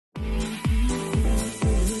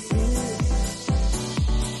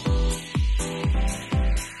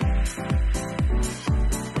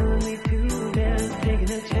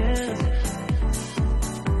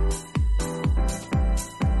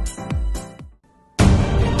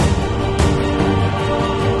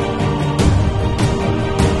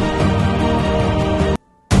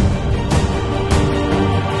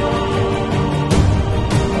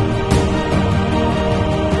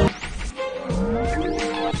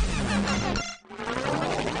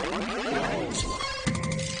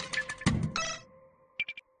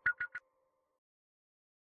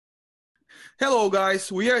Hello,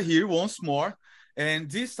 guys. We are here once more,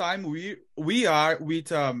 and this time we are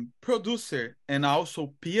with producer and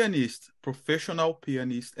also pianist, professional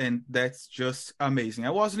pianist, and that's just amazing.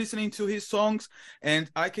 I was listening to his songs, and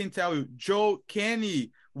I can tell you, Joe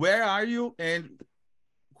Kenney, where are you and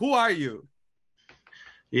who are you?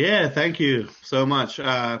 Yeah, thank you so much.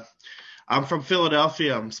 I'm from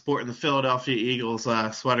Philadelphia. I'm sporting the Philadelphia Eagles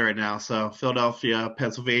sweater right now. So Philadelphia,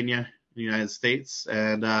 Pennsylvania, United States,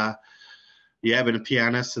 and yeah, I've been a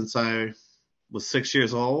pianist since I was 6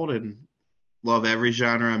 years old, and love every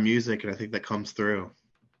genre of music, and I think that comes through.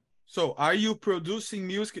 So, are you producing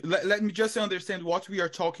music? Let me just understand what we are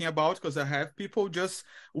talking about because I have people just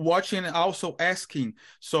watching and also asking.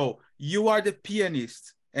 So, you are the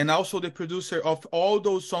pianist and also the producer of all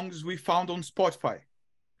those songs we found on Spotify.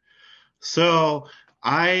 So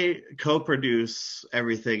I co-produce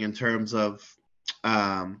everything in terms of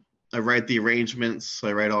I write the arrangements,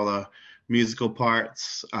 I write all the musical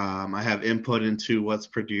parts. I have input into what's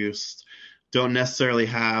produced. Don't necessarily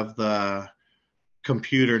have the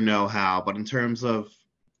computer know-how, but in terms of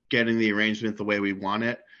getting the arrangement the way we want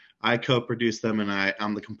it, I co-produce them, and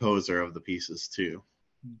I'm the composer of the pieces too.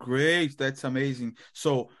 Great, that's amazing.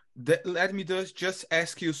 So, let me just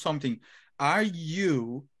ask you something. Are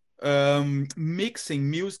you mixing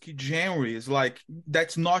music genres like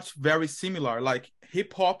that's not very similar, like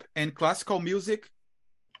hip hop and classical music?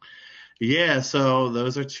 Yeah, so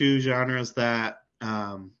those are two genres that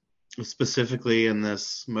specifically in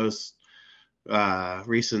this most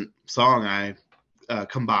recent song I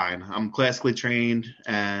combine. I'm classically trained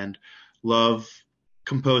and love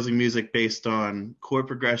composing music based on chord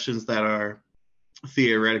progressions that are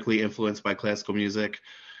theoretically influenced by classical music.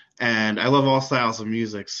 And I love all styles of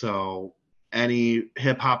music. So any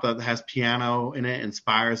hip hop that has piano in it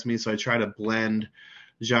inspires me. So I try to blend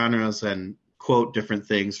genres and quote different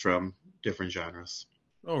things from different genres.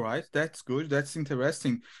 All right, that's good. That's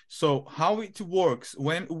interesting. So how it works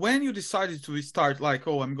when you decided to start like,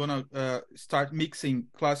 oh, I'm gonna start mixing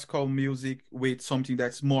classical music with something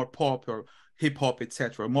that's more pop or hip hop,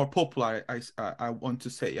 etc., more popular. I want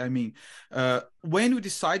to say. I mean, when you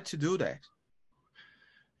decide to do that.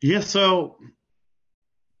 Yeah, so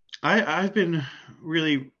I've been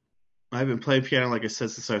really I've been playing piano like I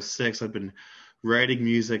said since I was six. I've been writing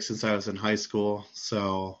music since I was in high school.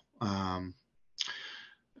 So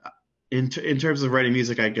in terms of writing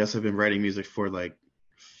music, I guess I've been writing music for like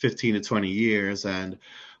 15 to 20 years, and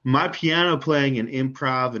my piano playing and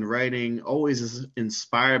improv and writing always is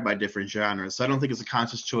inspired by different genres. So I don't think it's a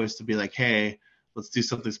conscious choice to be like, hey, let's do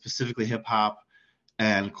something specifically hip hop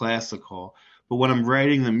and classical. But when I'm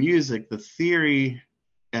writing the music, the theory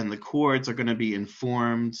and the chords are going to be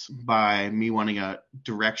informed by me wanting a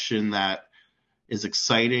direction that is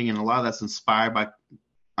exciting, and a lot of that's inspired by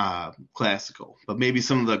classical. But maybe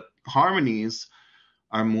some of the harmonies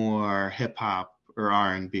are more hip hop or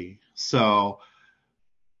R&B. So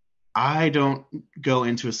I don't go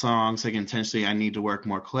into a song saying intentionally I need to work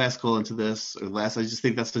more classical into this or less. I just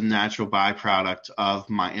think that's the natural byproduct of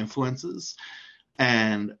my influences.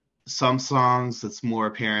 And some songs it's more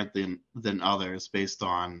apparent than others based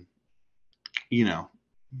on you know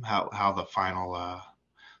how the final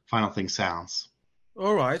thing sounds.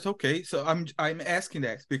 All right, okay. So I'm asking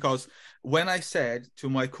that because when I said to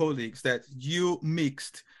my colleagues that you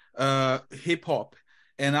mixed hip hop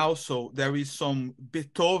and also there is some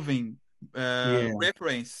Beethoven Yeah.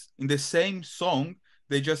 reference in the same song,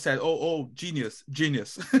 they just said, "Oh, oh, genius,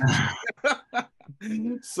 genius."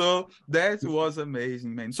 So that was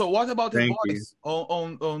amazing, man. So what about the Thank you. voice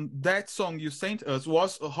on that song you sent us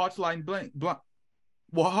was a Hotline Bling,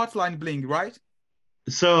 right?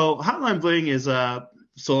 So Hotline Bling is a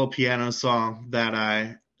solo piano song that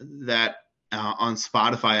on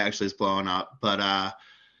Spotify actually is blowing up. But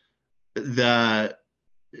the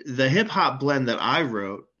the hip hop blend that I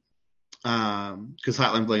wrote, because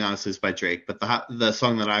Hotline Bling honestly is by Drake, but the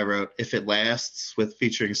song that I wrote, If It Lasts, with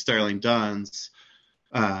featuring Sterling Duns,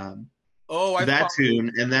 um, Oh, I that found it.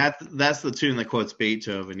 tune, and that's the tune that quotes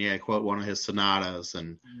Beethoven. Yeah, I quote one of his sonatas,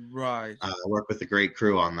 and Right. work with a great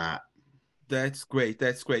crew on that. That's great.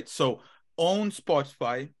 That's great. So on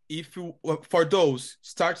Spotify, if you for those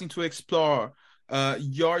starting to explore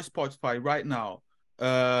your Spotify right now,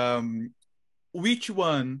 um, which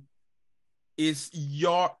one is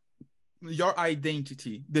your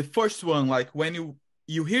identity? The first one, like when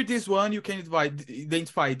you hear this one, you can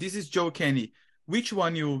identify this is Joe Kenny. Which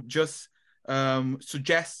one you just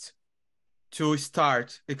suggest to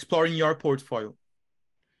start exploring your portfolio?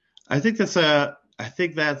 I think that's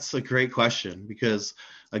a great question because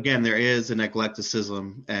again, there is an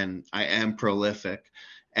eclecticism, and I am prolific,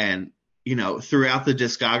 and you know, throughout the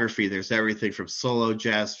discography, there's everything from solo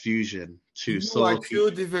jazz fusion to You are solo too piano.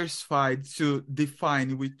 diversified to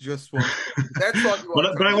define with just one. That's what you are But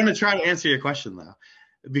I telling want to try to answer your question though,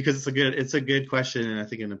 because it's a good question and I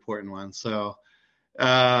think an important one. So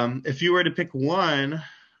if you were to pick one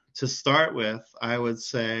to start with, I would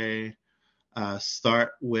say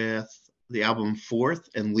start with the album Fourth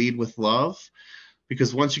and Lead with Love.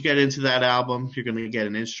 Because once you get into that album, you're going to get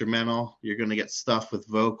an instrumental, you're going to get stuff with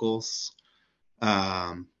vocals.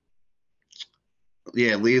 Yeah,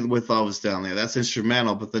 Lead with Love is down there. That's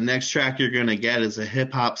instrumental. But the next track you're going to get is a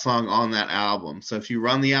hip hop song on that album. So if you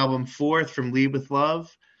run the album Fourth from Lead with Love,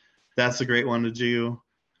 that's a great one to do.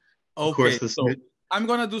 Of Okay, course, this. so I'm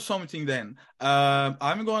gonna do something then.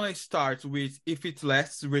 I'm gonna start with If It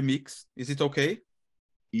Lasts remix. Is it okay?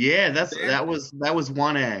 Yeah, that was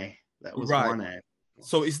 1A. That was Right. 1A.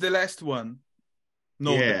 So it's the last one.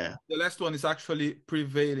 No, Yeah. the last one is actually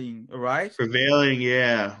prevailing, right? Prevailing,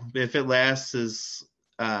 yeah. If It Lasts is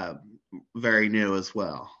very new as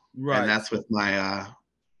well. And Right. that's with my I'm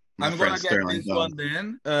friend gonna get Sterling this Bone. one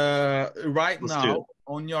then. Right Let's do it. now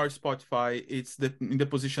on your Spotify, it's in the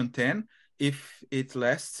position 10. If It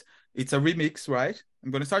Lasts, it's a remix, right? I'm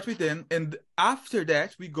gonna start with them, and after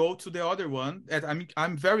that we go to the other one. And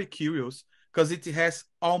I'm very curious because it has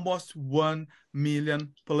almost 1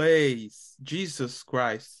 million plays. Jesus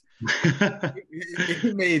Christ,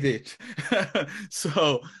 he made it.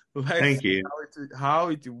 So let's Thank see you. how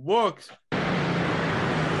it works.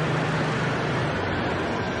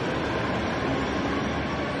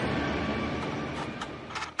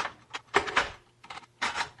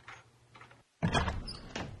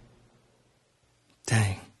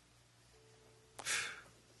 Dang.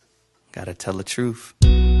 Gotta tell the truth.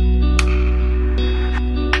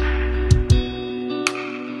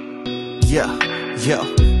 Yeah,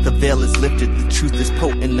 the veil is lifted, the truth is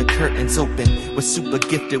potent, the curtain's open. We're super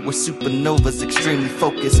gifted, we're supernovas, extremely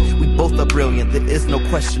focused. We both are brilliant, there is no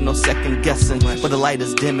question, no second guessing. But the light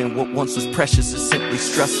is dim and what once was precious is simply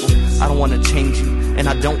stressful. I don't wanna change you, and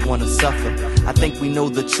I don't wanna suffer. I think we know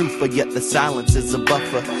the truth, but yet the silence is a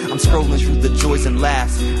buffer. I'm scrolling through the joys and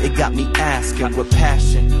laughs, it got me asking with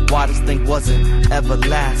passion why this thing wasn't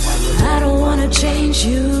everlasting. I don't wanna change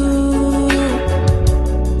you,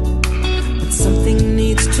 something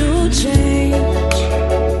needs to change.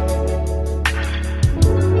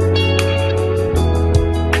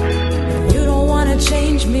 You don't wanna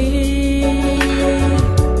change me,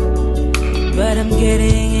 but I'm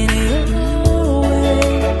getting in your way.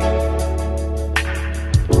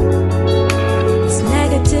 This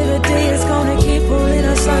negativity is gonna keep pulling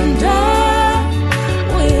us under.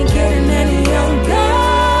 We ain't getting any younger,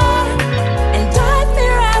 and I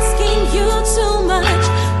fear asking you too much,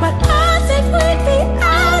 but we'd be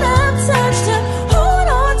out of touch to hold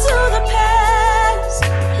on to the past,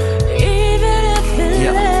 even if it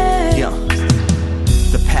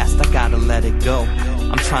lasts. The past, I gotta let it go.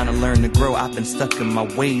 I'm trying to learn to grow. I've been stuck in my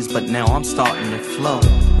ways, but now I'm starting to flow.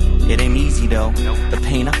 It ain't easy though. The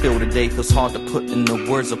pain I feel today feels hard to put into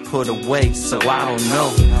words or put away. So I don't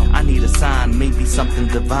know. I need a sign, maybe something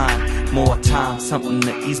divine. More time, something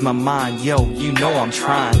to ease my mind. Yo, you know I'm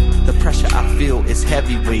trying. The pressure I feel is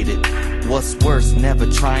heavy weighted. What's worse, never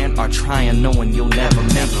trying or trying knowing you'll never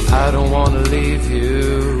make it. I don't wanna leave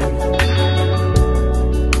you,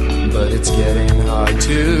 but it's getting hard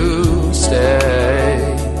to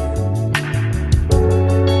stay.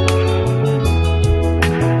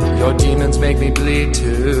 Your demons make me bleed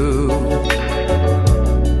too,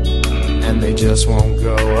 and they just won't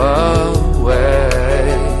go away.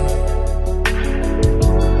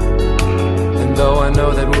 And though I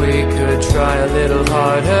know that we could try a little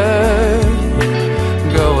harder,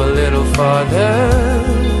 go a little farther,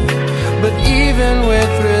 but even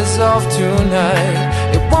with resolve tonight,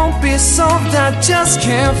 it won't be solved, I just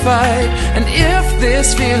can't fight. And if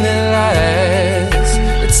this feeling lasts,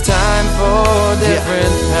 it's time for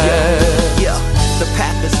different paths. Yeah. The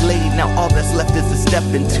path is laid, now all that's left is to step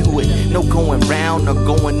into it. No going round or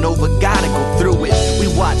going over, gotta go through it. We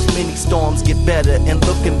watch many storms get better, and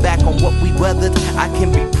looking back on what we weathered, I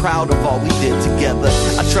can be proud of all we did together.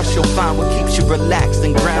 I trust you'll find what keeps you relaxed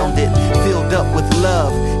and grounded, filled up with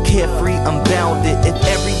love, carefree, unbounded. If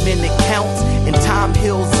every minute counts and time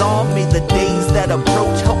heals all, may the days that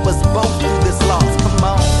approach help us both through this loss.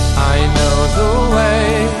 Come on. I know the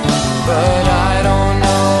way, but I don't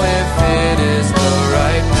know if it is the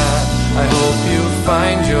right path. I hope you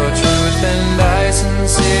find your truth, and I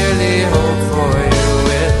sincerely hope for you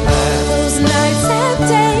it lasts. Those nights and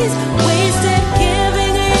days wasted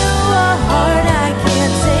giving you a heart I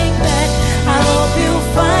can't take back. I hope you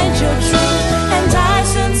find your truth, and I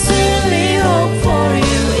sincerely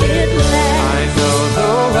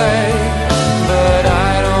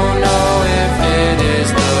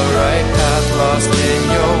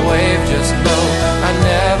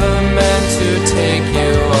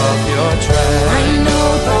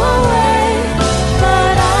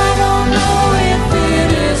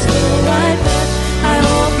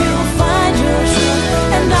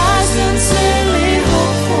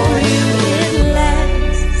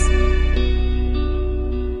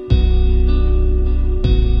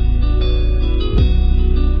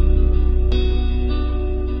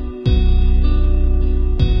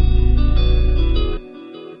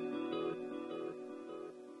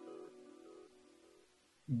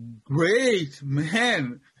great,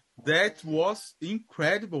 man. That was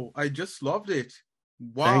incredible. I just loved it.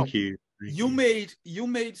 Wow. Thank you. You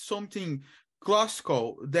made something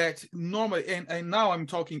classical that normally, and now I'm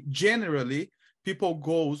talking generally, people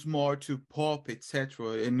goes more to pop,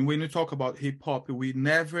 etc. And when you talk about hip hop, we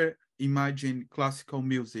never imagine classical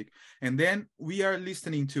music. And then we are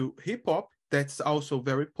listening to hip hop that's also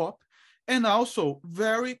very pop and also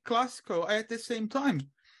very classical at the same time.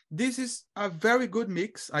 This is a very good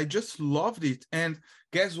mix. I just loved it. And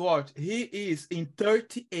guess what? He is in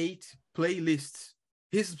 38 playlists.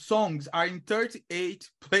 His songs are in 38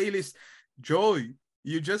 playlists. Joy,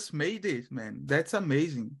 you just made it, man. That's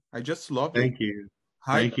amazing. I just loved it. Thank you.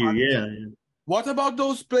 Hi, Thank you. Yeah. what about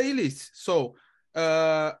those playlists? So,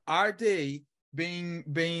 are they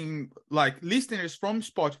being like listeners from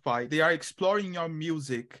Spotify? They are exploring your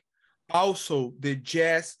music, also the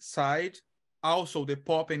jazz side, also the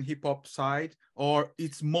pop and hip hop side, or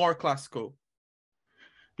it's more classical?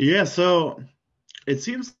 Yeah. So it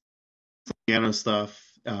seems piano stuff.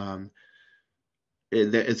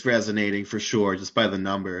 It's resonating for sure, just by the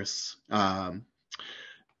numbers. But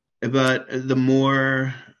the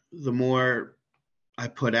more I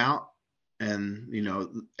put out,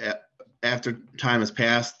 and after time has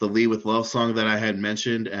passed, the Lead with Love song that I had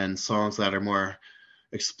mentioned, and songs that are more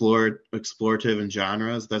explorative in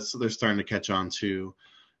genres, they're starting to catch on too.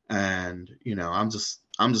 And I'm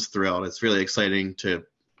just thrilled. It's really exciting to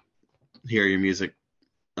hear your music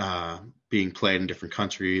being played in different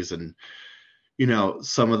countries, and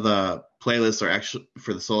some of the playlists are actually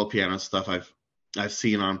for the solo piano stuff I've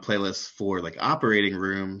seen on playlists for like operating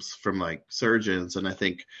rooms from like surgeons, and I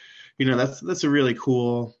think that's a really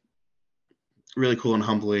cool and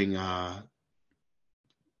humbling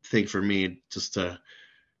thing for me, just to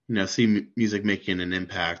see music making an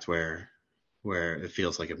impact where it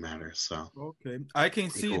feels like it matters. So Okay, I can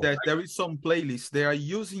see cool. that there is some playlists. They are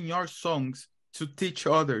using your songs to teach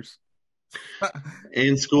others.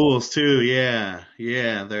 In schools too, yeah.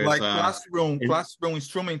 There's Like classroom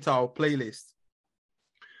instrumental playlist.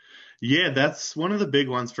 Yeah, that's one of the big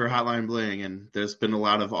ones for Hotline Bling, and there's been a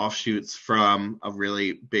lot of offshoots from a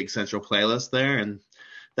really big central playlist there, and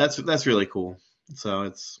that's really cool. So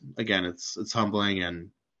it's humbling, and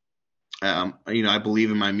I believe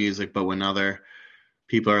in my music, but when other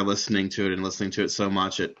people are listening to it so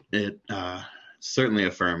much, it certainly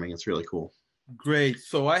affirming. It's really cool. Great.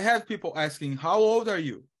 So I have people asking, how old are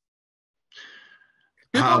you?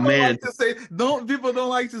 People don't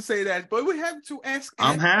like to say that, but we have to ask.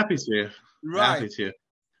 I'm happy to. Right. Happy to.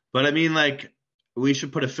 But I mean, like, we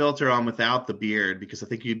should put a filter on without the beard, because I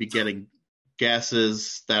think you'd be getting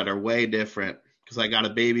guesses that are way different, because I got a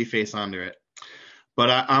baby face under it. But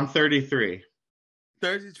I'm 33.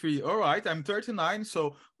 33. All right. I'm 39.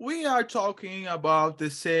 So we are talking about the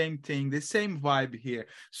same thing, the same vibe here.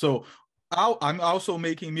 So I'm also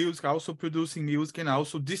making music, also producing music, and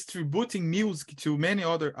also distributing music to many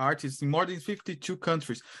other artists in more than 52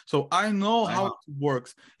 countries. So I know how it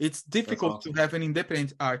works. It's difficult to have an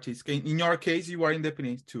independent artist. In your case, you are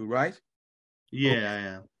independent too, right? Yeah, I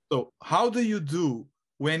am. So how do you do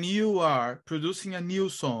when you are producing a new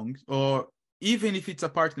song, or even if it's a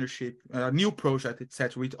partnership, a new project,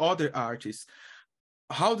 etc., with other artists?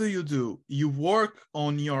 How do you do? You work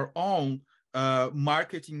on your own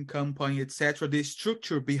marketing campaign, etc., the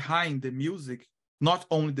structure behind the music, not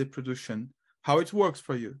only the production, how it works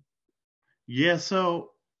for you? Yeah,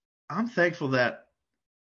 so I'm thankful that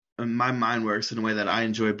my mind works in a way that I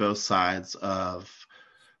enjoy both sides of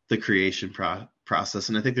the creation process,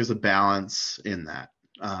 and I think there's a balance in that.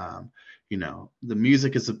 The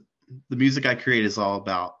music I create is all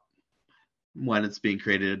about, when it's being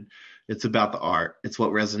created, it's about the art. It's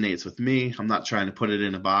what resonates with me. I'm not trying to put it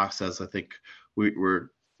in a box, as I think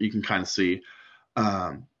you can kind of see.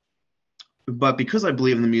 But because I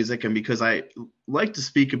believe in the music, and because I like to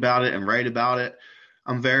speak about it and write about it,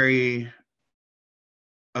 I'm very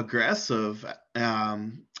aggressive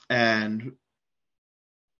and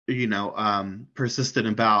persistent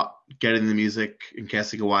about getting the music and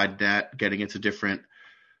casting a wide net, getting it to different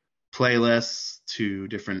playlists, to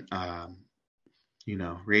different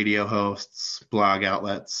radio hosts, blog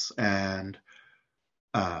outlets, and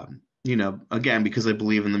again, because I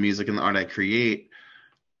believe in the music and the art I create,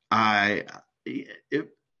 I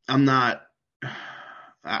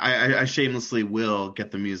shamelessly will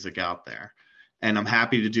get the music out there, and I'm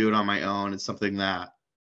happy to do it on my own. It's something that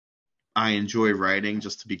I enjoy writing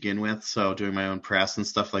just to begin with, so doing my own press and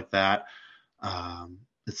stuff like that,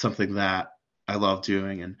 it's something that I love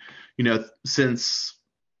doing. And since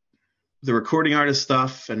the recording artist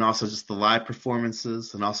stuff, and also just the live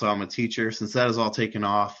performances, and also I'm a teacher, since that has all taken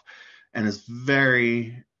off, and is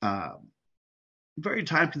very, very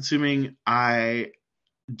time consuming. I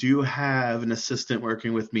do have an assistant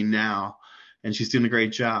working with me now, and she's doing a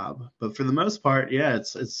great job. But for the most part, yeah,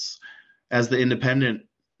 it's as the independent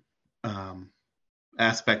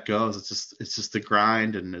aspect goes, it's just a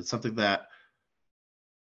grind, and it's something that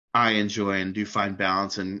I enjoy and do find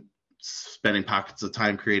balance in spending pockets of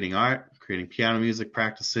time creating art, creating piano music,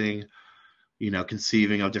 practicing,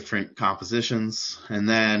 conceiving of different compositions, and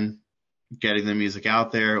then getting the music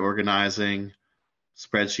out there, organizing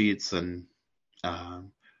spreadsheets, and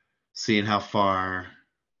seeing how far,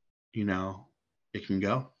 it can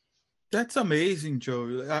go. That's amazing,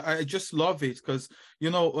 Joe. I just love it because,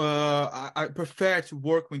 I prefer to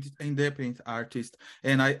work with independent artists,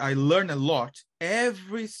 and I learn a lot.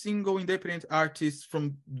 Every single independent artist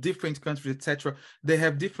from different countries, etc., they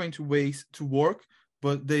have different ways to work,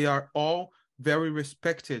 but they are all very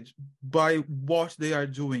respected by what they are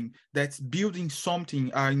doing. That's building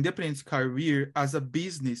something, an independent career as a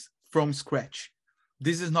business from scratch.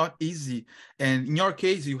 This is not easy. And in your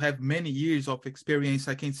case, you have many years of experience.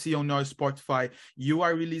 I can see on your Spotify, you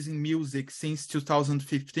are releasing music since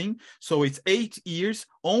 2015. So it's 8 years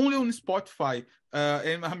only on Spotify.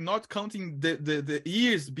 And I'm not counting the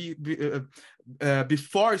years before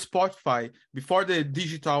Spotify, before the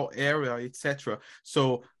digital era, etc.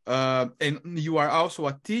 So, and you are also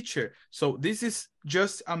a teacher. So this is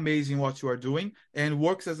just amazing what you are doing, and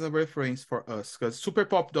works as a reference for us, because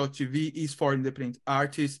superpop.tv is for independent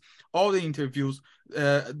artists. All the interviews,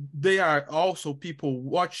 they are also people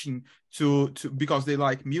watching to because they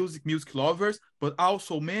like music lovers, but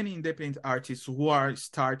also many independent artists who are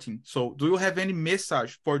starting. So do you have any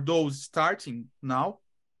message for those starting now?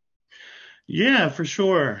 Yeah, for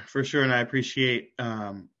sure. And I appreciate,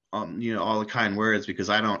 all the kind words, because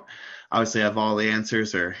I don't obviously have all the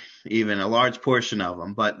answers or even a large portion of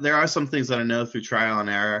them, but there are some things that I know through trial and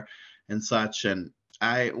error and such. And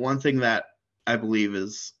one thing that I believe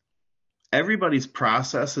is everybody's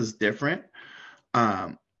process is different.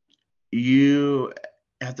 You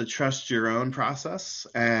have to trust your own process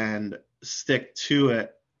and stick to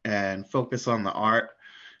it and focus on the art,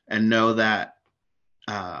 and know that,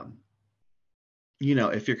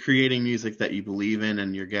 if you're creating music that you believe in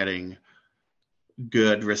and you're getting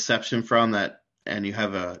good reception from that, and you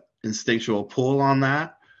have a instinctual pull on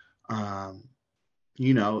that,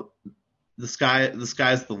 the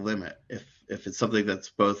sky's the limit. If it's something that's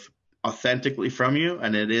both authentically from you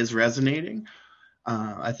and it is resonating,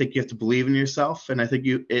 I think you have to believe in yourself. And I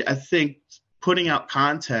think putting out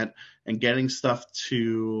content and getting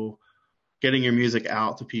your music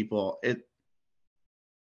out to people,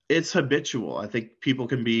 it's habitual. I think people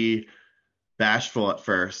can be bashful at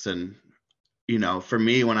first. And, for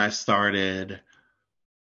me, when I started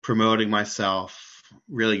promoting myself,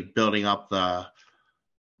 really building up the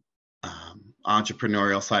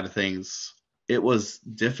entrepreneurial side of things, it was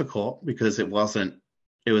difficult because it was a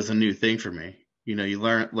new thing for me. You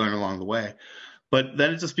learn along the way, but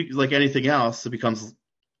then it just like anything else, it becomes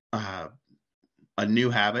a new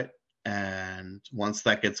habit. And once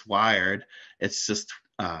that gets wired, it's just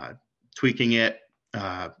tweaking it,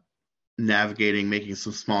 navigating, making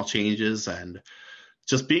some small changes, and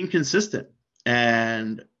just being consistent.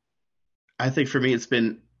 And I think for me,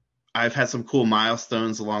 I've had some cool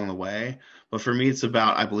milestones along the way, but for me, it's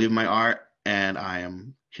about, I believe in my art and I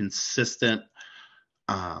am consistent.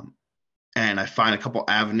 And I find a couple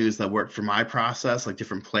avenues that work for my process, like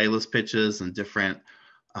different playlist pitches and different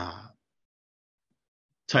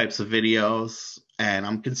types of videos, and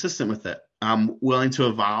I'm consistent with it. I'm willing to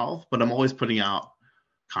evolve, but I'm always putting out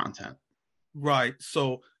content. Right.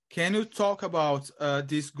 So can you talk about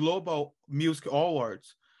this Global Music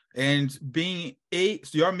Awards and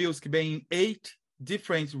your music being 8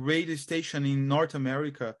 different radio stations in North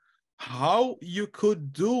America? How you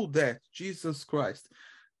could do that? Jesus Christ.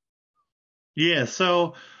 Yeah.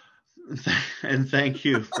 So, and thank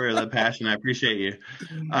you for the passion. I appreciate you.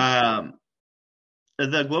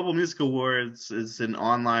 The Global Music Awards is an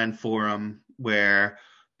online forum where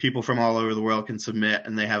people from all over the world can submit,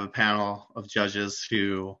 and they have a panel of judges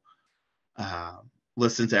who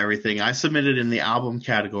listen to everything. I submitted in the album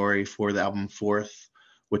category for the album Fourth,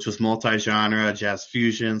 which was multi-genre, jazz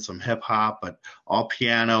fusion, some hip hop, but all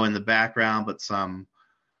piano in the background, but some,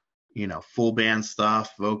 full band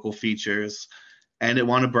stuff, vocal features. And it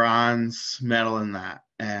won a bronze medal in that.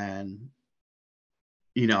 And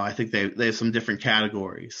I think they have some different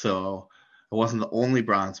categories. So I wasn't the only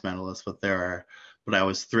bronze medalist, but I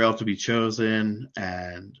was thrilled to be chosen.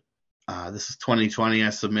 And this is 2020. I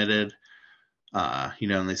submitted,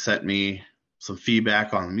 and they sent me some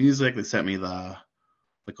feedback on the music. They sent me the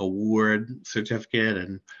like award certificate,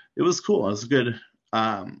 and it was cool. It was good.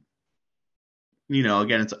 Again,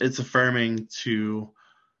 it's affirming to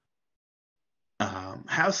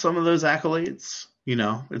have some of those accolades.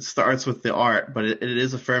 It starts with the art, but it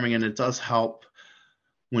is affirming, and it does help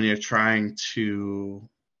when you're trying to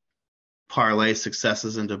parlay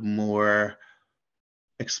successes into more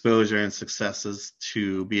exposure and successes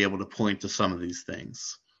to be able to point to some of these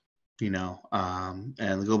things. And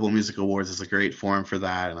the Global Music Awards is a great forum for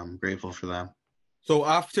that, and I'm grateful for them. So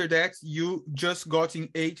after that, you just got in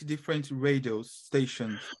 8 different radio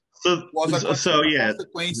stations. So yeah,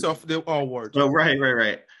 consequence of the award. Oh,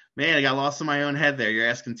 right. Man, I got lost in my own head there. You're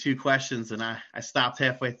asking 2 questions, and I stopped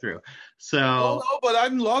halfway through. So no, but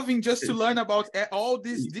I'm loving just to learn about all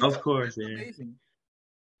these details. Of course, yeah. Amazing.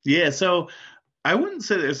 Yeah, so I wouldn't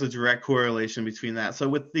say there's a direct correlation between that. So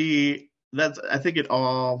with I think it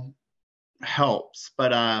all helps,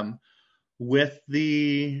 but with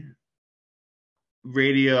the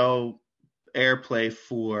radio airplay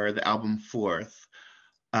for the album Fourth,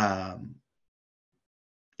 that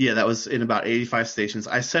was in about 85 stations.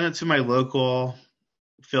 I sent it to my local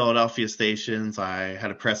Philadelphia stations. I had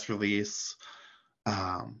a press release,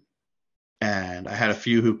 and I had a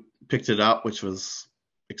few who picked it up, which was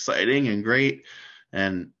exciting and great.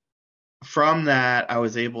 And from that, I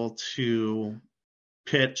was able to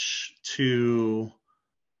pitch to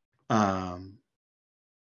a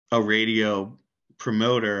radio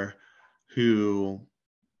promoter who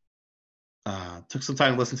took some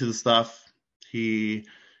time to listen to the stuff. He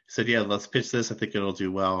said, yeah, let's pitch this. I think it'll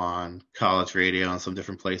do well on college radio and some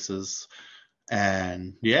different places.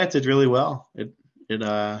 And yeah, it did really well. It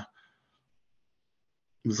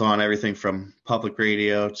was on everything from public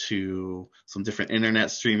radio to some different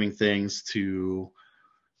internet streaming things to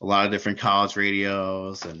a lot of different college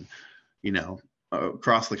radios and,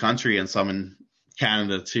 across the country and some in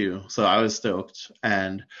Canada too. So I was stoked.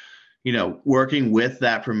 And, working with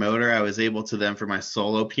that promoter, I was able to then for my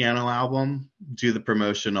solo piano album, do the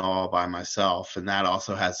promotion all by myself. And that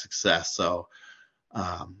also had success. So,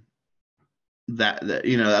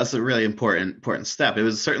 that's a really important step. It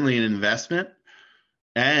was certainly an investment,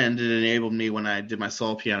 and it enabled me when I did my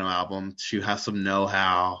solo piano album to have some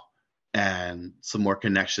know-how and some more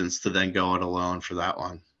connections to then go it alone for that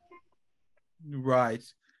one. Right.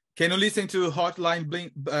 Can you listen to Hotline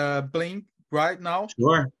Bling right now?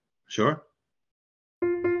 Sure.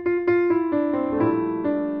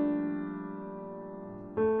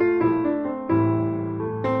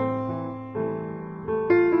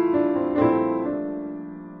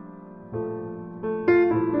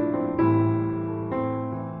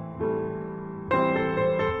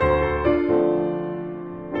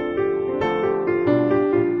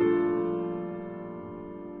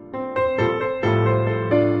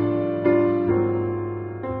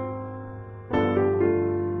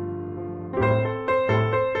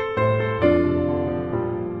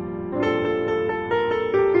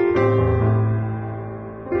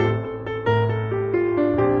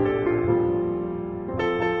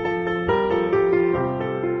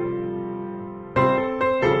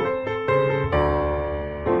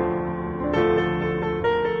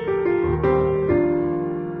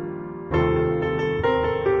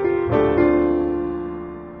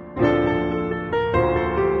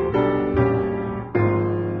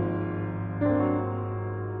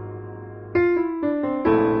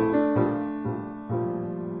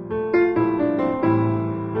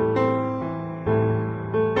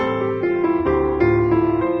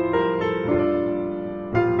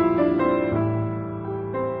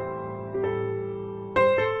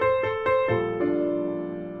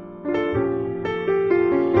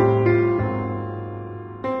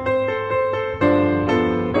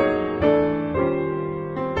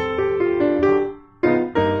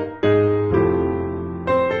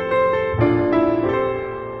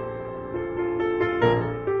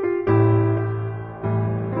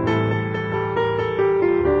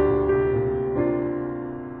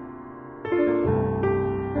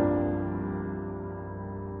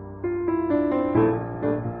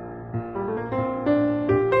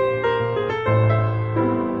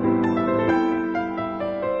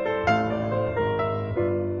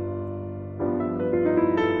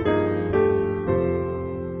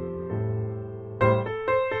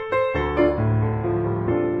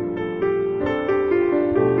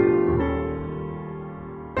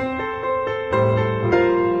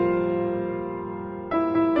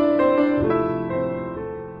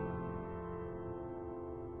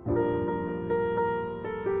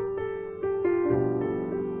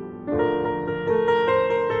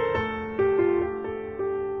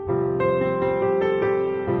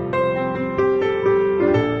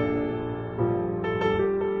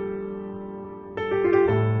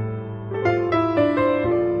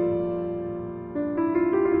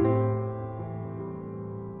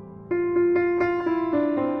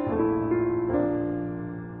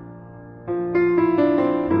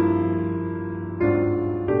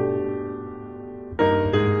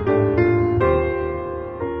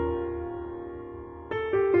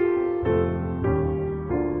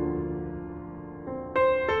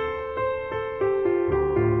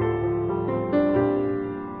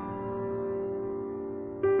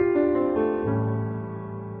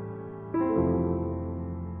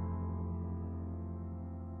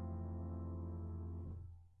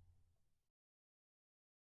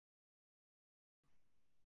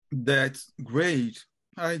 That's great.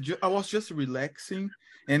 I was just relaxing,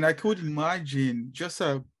 and I could imagine just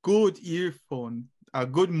a good earphone, a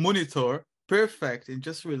good monitor, perfect, and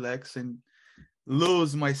just relax and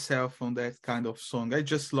lose myself on that kind of song. I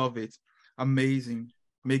just love it. Amazing.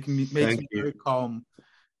 Makes Thank me you. very calm.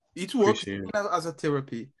 It works Appreciate it. even as a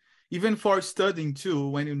therapy, even for studying too.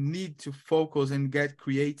 When you need to focus and get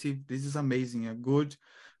creative, this is amazing. A good,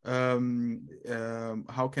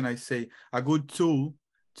 how can I say, a good tool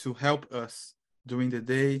to help us during the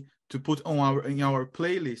day to put on our in our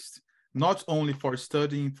playlist. Not only for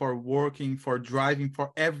studying, for working, for driving,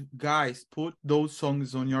 for every guys, put those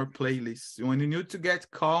songs on your playlist. When you need to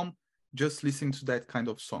get calm, just listen to that kind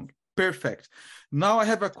of song. Perfect. Now I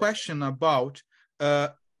have a question about uh,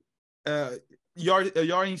 uh, your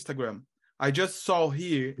Instagram. I just saw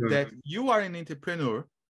here Sure. that you are an entrepreneur,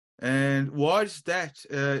 and what's that?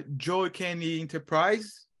 Joe Kenney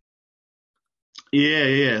Enterprise?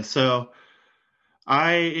 Yeah. So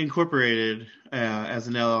I incorporated as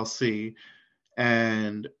an LLC,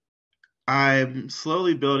 and I'm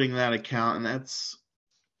slowly building that account, and that's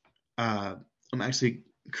I'm actually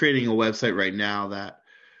creating a website right now that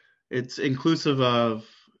it's inclusive of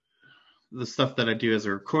the stuff that I do as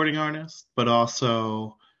a recording artist, but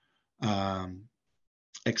also um,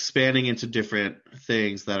 expanding into different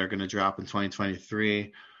things that are going to drop in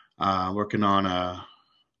 2023. Working on a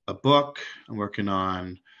book. I'm working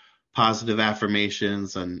on positive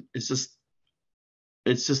affirmations, and it's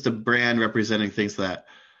just a brand representing things that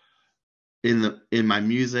in my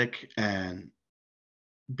music and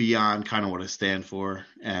beyond kind of what I stand for,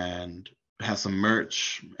 and have some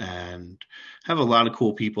merch and have a lot of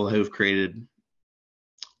cool people who've created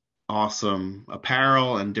awesome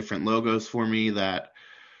apparel and different logos for me that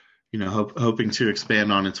hoping to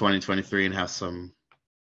expand on in 2023 and have some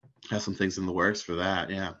things in the works for that.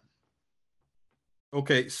 Yeah.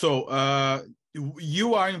 Okay, so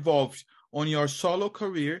you are involved on your solo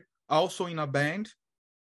career, also in a band,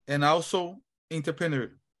 and also entrepreneur.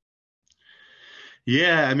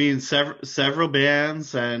 Yeah, I mean several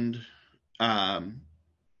bands and um,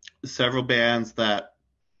 several bands that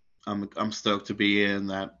I'm stoked to be in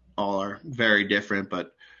that all are very different,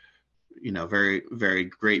 but very very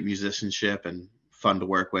great musicianship and fun to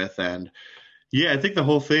work with. And yeah, I think the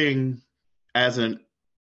whole thing as a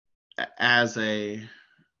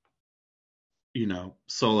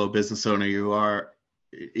solo business owner, you are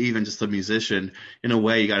even just a musician. In a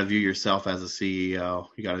way, you got to view yourself as a CEO.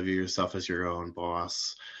 You got to view yourself as your own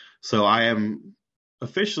boss. So I am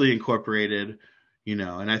officially incorporated,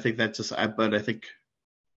 and I think but I think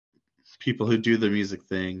people who do the music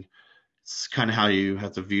thing, it's kind of how you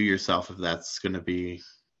have to view yourself if that's going to be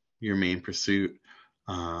your main pursuit.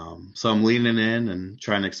 So I'm leaning in and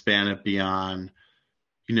trying to expand it beyond,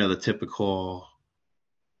 the typical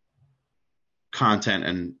content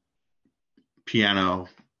and piano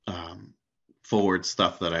forward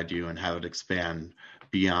stuff that I do, and have it expand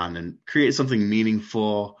beyond and create something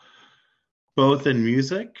meaningful, both in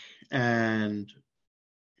music and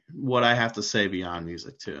what I have to say beyond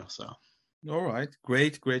music too. So. All right,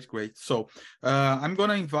 great. So I'm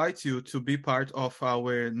gonna invite you to be part of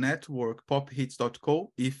our network,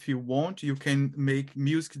 pophits.co. If you want, you can make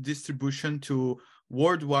music distribution to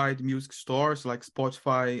worldwide music stores like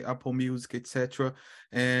Spotify, Apple Music, etc.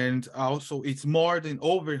 And also, it's more than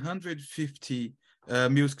over 150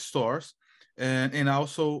 music stores. And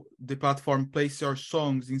also, the platform places your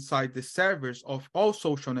songs inside the servers of all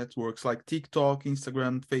social networks like TikTok,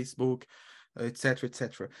 Instagram, Facebook,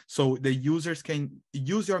 etc. So the users can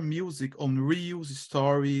use your music on reels,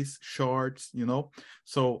 stories, shorts,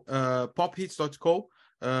 So pophits.co,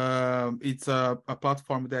 it's a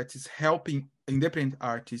platform that is helping independent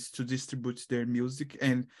artists to distribute their music,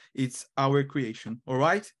 and it's our creation. All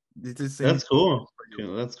right, That's cool.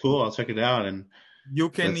 That's cool. I'll check it out. And you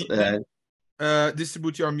can that's even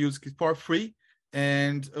distribute your music for free,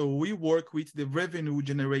 and we work with the revenue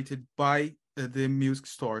generated by the music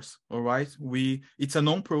stores. All right, it's a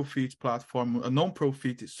non-profit platform, a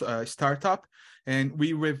non-profit startup, and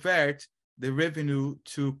we revert the revenue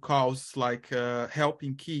to cause like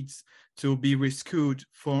helping kids to be rescued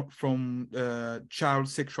from child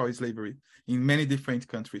sexual slavery in many different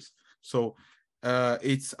countries. So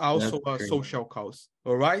it's also a great. social cause.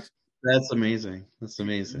 All right. That's amazing. That's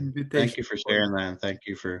amazing. Invitation Thank you for sharing that, and thank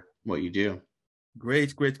you for what you do.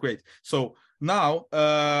 Great. So now,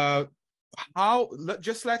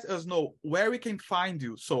 just let us know where we can find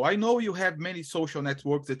you. So I know you have many social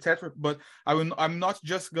networks, etc., but I'm not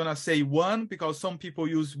just gonna say one, because some people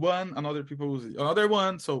use one, another people use another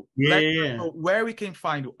one. So let us know where we can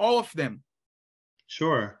find you, all of them.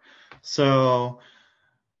 Sure. So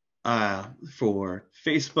for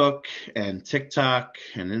Facebook and TikTok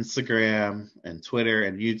and Instagram and Twitter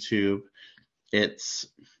and YouTube. It's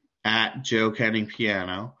at Joe Kenney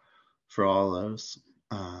Piano for all those.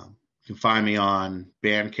 You can find me on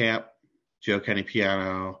Bandcamp,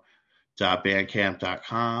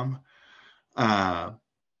 joekenneypiano.bandcamp.com. I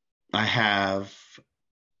have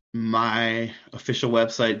my official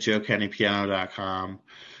website, joekenneypiano.com.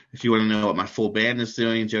 If you want to know what my full band is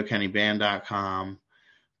doing, joekennyband.com.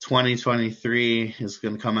 2023 is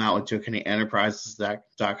going to come out with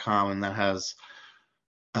joekennyenterprises.com, and that has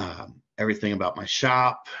everything about my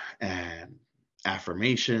shop and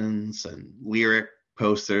affirmations and lyric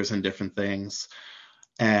posters and different things.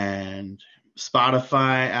 And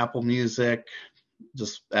Spotify, Apple Music,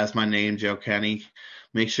 just as my name, Joe Kenney.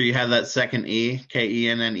 Make sure you have that second E,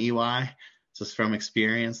 Kenney, just from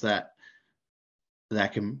experience that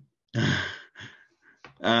can.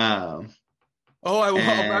 My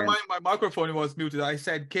microphone was muted. I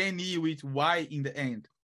said Kenney with Y in the end.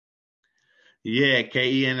 Yeah,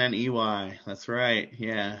 Kenney. That's right.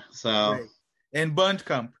 Yeah. So. Great. And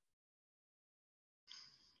Bandcamp.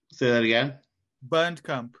 Say that again.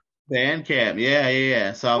 Bandcamp.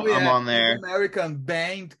 Yeah. So I'm on there. American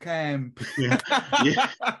Bandcamp. Yeah.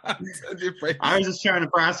 Different. I was just trying to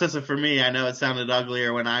process it for me. I know it sounded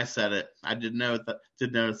uglier when I said it. I did notice that.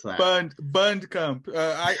 Bandcamp.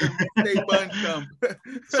 I say Bandcamp.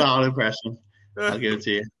 Solid impression. I'll give it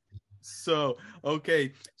to you. So,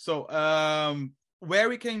 okay. So, where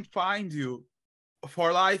we can find you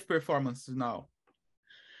for live performances now?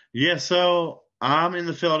 Yeah, so I'm in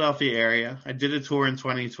the Philadelphia area. I did a tour in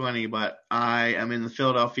 2020, but I am in the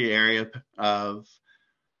Philadelphia area of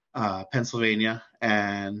Pennsylvania,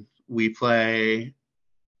 and we play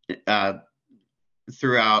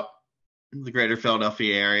throughout the greater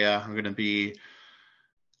Philadelphia area. I'm going to be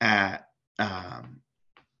at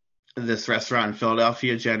this restaurant in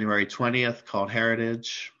Philadelphia, January 20th, called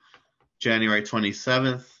Heritage. January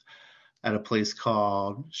 27th, at a place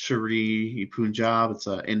called Shri Punjab. It's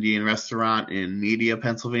an Indian restaurant in Media,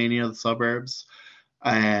 Pennsylvania, the suburbs.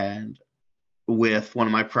 And with one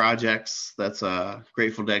of my projects, that's a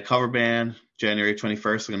Grateful Dead cover band, January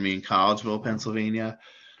 21st, I'm going to be in Collegeville, Pennsylvania.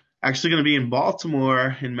 Actually going to be in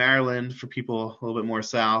Baltimore, in Maryland, for people a little bit more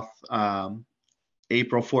south,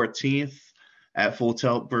 April 14th at Full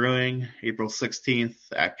Tilt Brewing, April 16th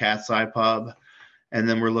at Cat's Eye Pub. And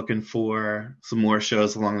then we're looking for some more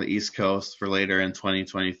shows along the East Coast for later in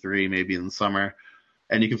 2023, maybe in the summer.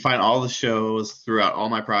 And you can find all the shows throughout all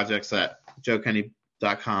my projects at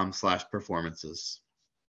joekenney.com/performances.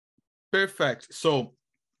 Perfect. So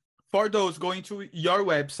for those going to your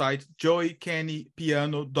website,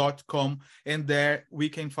 joekenneypiano.com, and there we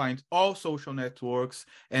can find all social networks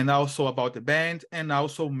and also about the band and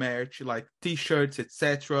also merch like t-shirts,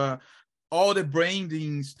 etc. All the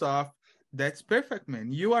branding stuff. That's perfect,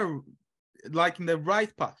 man. You are like in the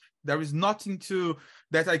right path. There is nothing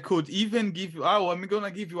that I could even give you. Oh, I'm going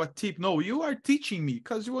to give you a tip. No, you are teaching me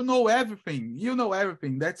because you know everything. You know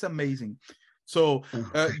everything. That's amazing. So,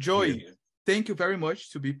 Joey, thank you very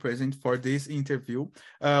much to be present for this interview.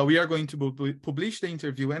 We are going to publish the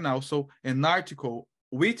interview and also an article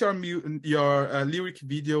with your lyric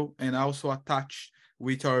video, and also attach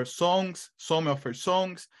with our songs, some of our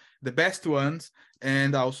songs, the best ones,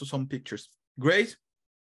 and also some pictures. Great.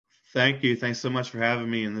 Thank you. Thanks so much for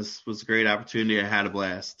having me. And this was a great opportunity. I had a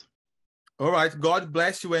blast. All right. God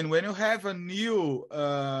bless you. And when you have a new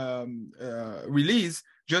release,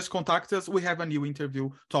 just contact us. We have a new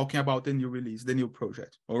interview talking about the new release, the new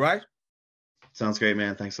project. All right. Sounds great,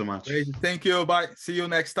 man. Thanks so much. Great. Thank you. Bye. See you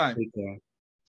next time. Take care.